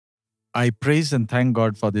I praise and thank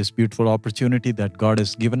God for this beautiful opportunity that God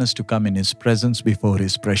has given us to come in His presence before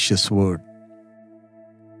His precious word.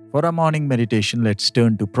 For our morning meditation, let's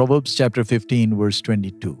turn to Proverbs chapter 15, verse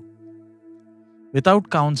 22. Without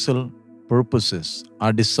counsel, purposes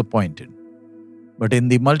are disappointed, but in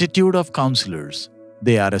the multitude of counselors,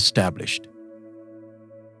 they are established.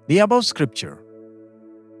 The above scripture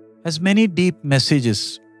has many deep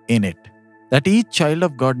messages in it that each child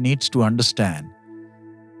of God needs to understand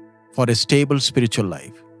for a stable spiritual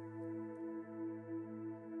life.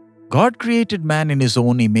 God created man in His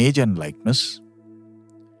own image and likeness,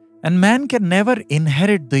 and man can never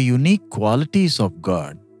inherit the unique qualities of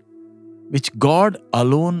God, which God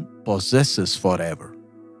alone possesses forever.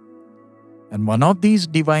 And one of these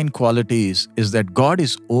divine qualities is that God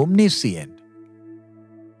is omniscient,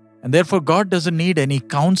 and therefore God doesn't need any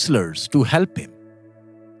counselors to help Him.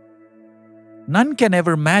 None can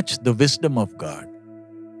ever match the wisdom of God.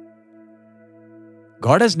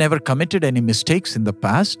 God has never committed any mistakes in the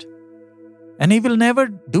past, and He will never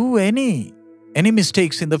do any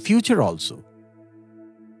mistakes in the future also.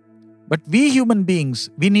 But we human beings,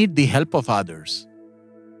 we need the help of others.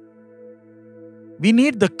 We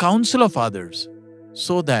need the counsel of others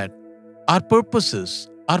so that our purposes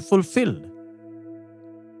are fulfilled.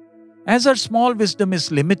 As our small wisdom is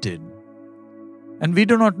limited and we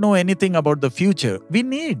do not know anything about the future, we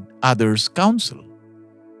need others' counsel,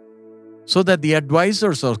 so that the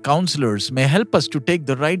advisors or counselors may help us to take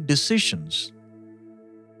the right decisions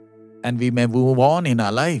and we may move on in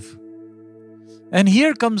our life. And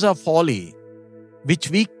here comes our folly,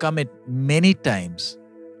 which we commit many times.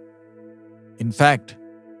 In fact,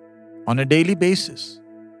 on a daily basis.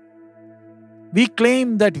 We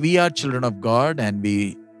claim that we are children of God and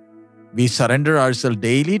we surrender ourselves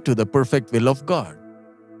daily to the perfect will of God.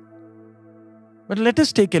 But let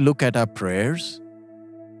us take a look at our prayers.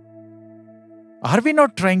 Are we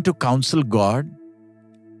not trying to counsel God,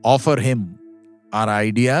 offer Him our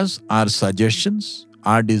ideas, our suggestions,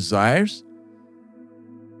 our desires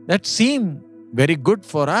that seem very good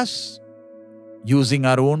for us using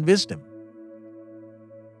our own wisdom?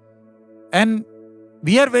 And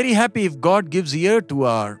we are very happy if God gives ear to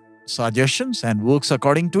our suggestions and works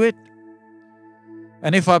according to it.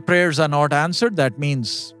 And if our prayers are not answered, that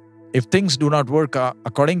means if things do not work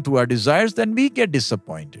according to our desires, then we get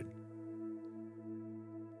disappointed.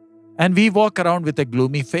 And we walk around with a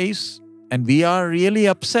gloomy face, and we are really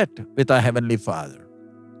upset with our Heavenly Father.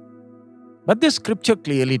 But this scripture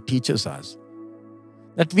clearly teaches us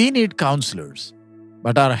that we need counselors,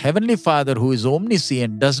 but our Heavenly Father, who is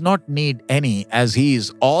omniscient, does not need any, as He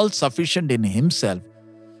is all-sufficient in Himself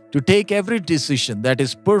to take every decision that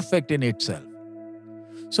is perfect in itself.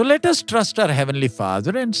 So let us trust our Heavenly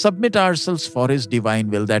Father and submit ourselves for His divine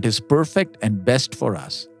will that is perfect and best for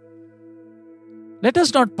us. Let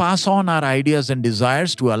us not pass on our ideas and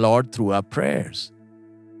desires to our Lord through our prayers.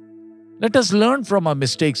 Let us learn from our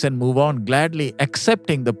mistakes and move on gladly,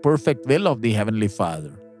 accepting the perfect will of the Heavenly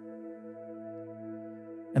Father.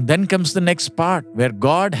 And then comes the next part, where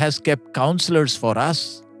God has kept counselors for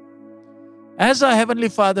us. As our Heavenly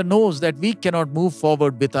Father knows that we cannot move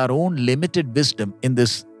forward with our own limited wisdom in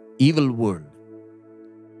this evil world.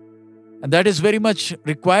 And that is very much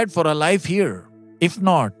required for our life here. If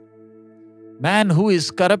not, man who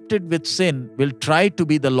is corrupted with sin will try to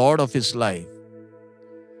be the Lord of his life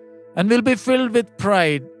and will be filled with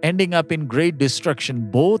pride, ending up in great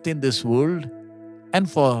destruction both in this world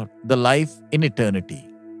and for the life in eternity.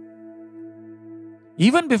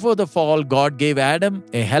 Even before the fall, God gave Adam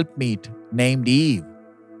a helpmeet named Eve,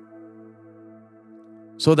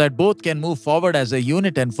 so that both can move forward as a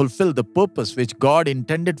unit and fulfill the purpose which God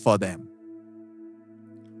intended for them.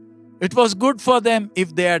 It was good for them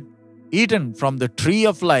if they had eaten from the tree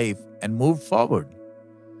of life and moved forward.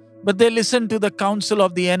 But they listened to the counsel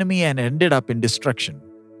of the enemy and ended up in destruction.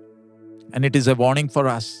 And it is a warning for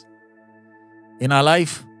us. In our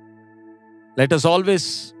life, let us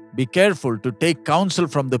always be careful to take counsel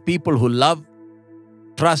from the people who love,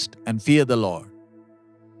 trust, and fear the Lord.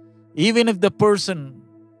 Even if the person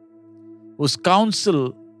whose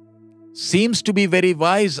counsel seems to be very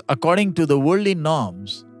wise according to the worldly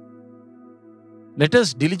norms, let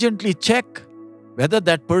us diligently check whether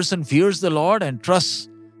that person fears the Lord and trusts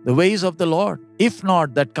the ways of the Lord. If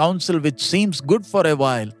not, that counsel which seems good for a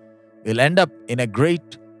while will end up in a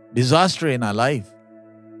great disaster in our life.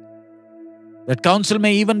 That counsel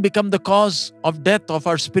may even become the cause of death of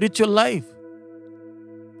our spiritual life.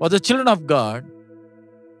 For the children of God,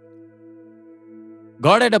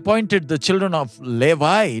 God had appointed the children of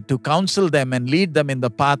Levi to counsel them and lead them in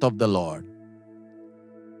the path of the Lord.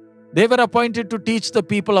 They were appointed to teach the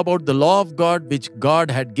people about the law of God which God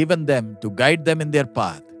had given them to guide them in their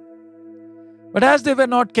path. But as they were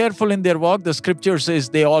not careful in their walk, the scripture says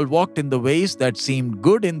they all walked in the ways that seemed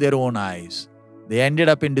good in their own eyes. They ended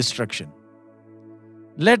up in destruction.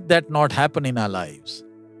 Let that not happen in our lives.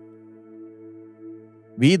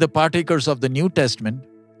 We, the partakers of the New Testament,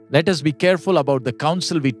 let us be careful about the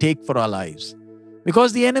counsel we take for our lives,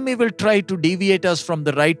 because the enemy will try to deviate us from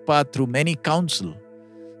the right path through many counsel,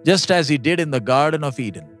 just as he did in the Garden of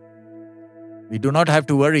Eden. We do not have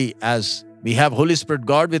to worry, as we have Holy Spirit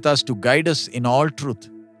God with us to guide us in all truth.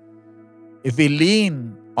 If we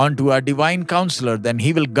lean onto our divine counselor, then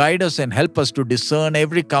he will guide us and help us to discern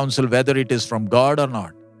every counsel, whether it is from God or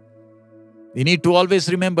not. We need to always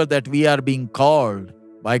remember that we are being called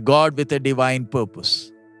by God with a divine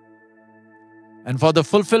purpose. And for the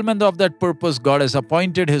fulfillment of that purpose, God has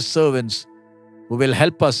appointed His servants who will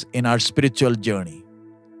help us in our spiritual journey.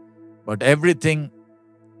 But everything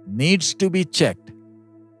needs to be checked.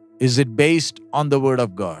 Is it based on the Word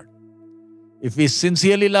of God? If we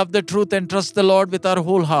sincerely love the truth and trust the Lord with our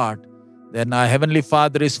whole heart, then our Heavenly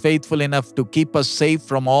Father is faithful enough to keep us safe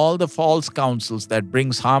from all the false counsels that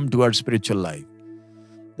brings harm to our spiritual life.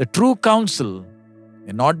 The true counsel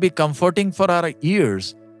may not be comforting for our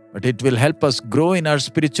ears, but it will help us grow in our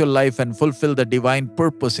spiritual life and fulfill the divine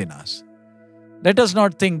purpose in us. Let us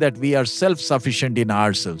not think that we are self-sufficient in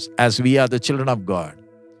ourselves, as we are the children of God,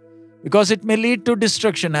 because it may lead to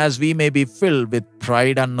destruction, as we may be filled with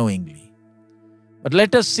pride unknowingly. But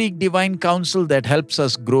let us seek divine counsel that helps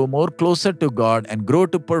us grow more closer to God and grow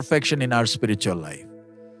to perfection in our spiritual life.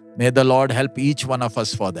 May the Lord help each one of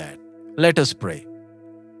us for that. Let us pray.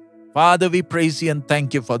 Father, we praise you and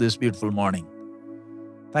thank you for this beautiful morning.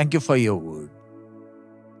 Thank you for your word.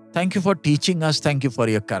 Thank you for teaching us. Thank you for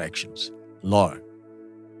your corrections. Lord,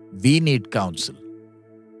 we need counsel.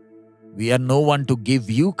 We are no one to give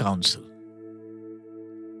you counsel.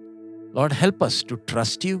 Lord, help us to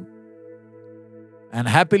trust you and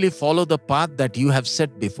happily follow the path that you have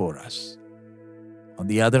set before us. On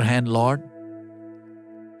the other hand, Lord,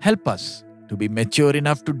 help us to be mature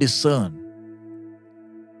enough to discern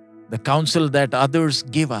the counsel that others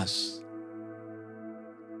give us.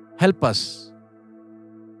 Help us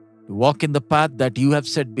to walk in the path that you have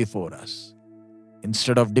set before us.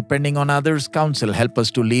 Instead of depending on others' counsel, help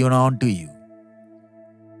us to lean on to you,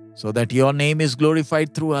 so that your name is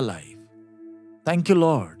glorified through our life. Thank you,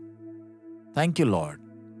 Lord. Thank you, Lord.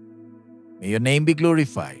 May your name be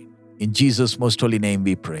glorified. In Jesus' most holy name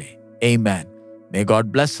we pray. Amen. May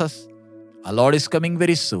God bless us. Our Lord is coming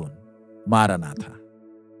very soon. Maranatha.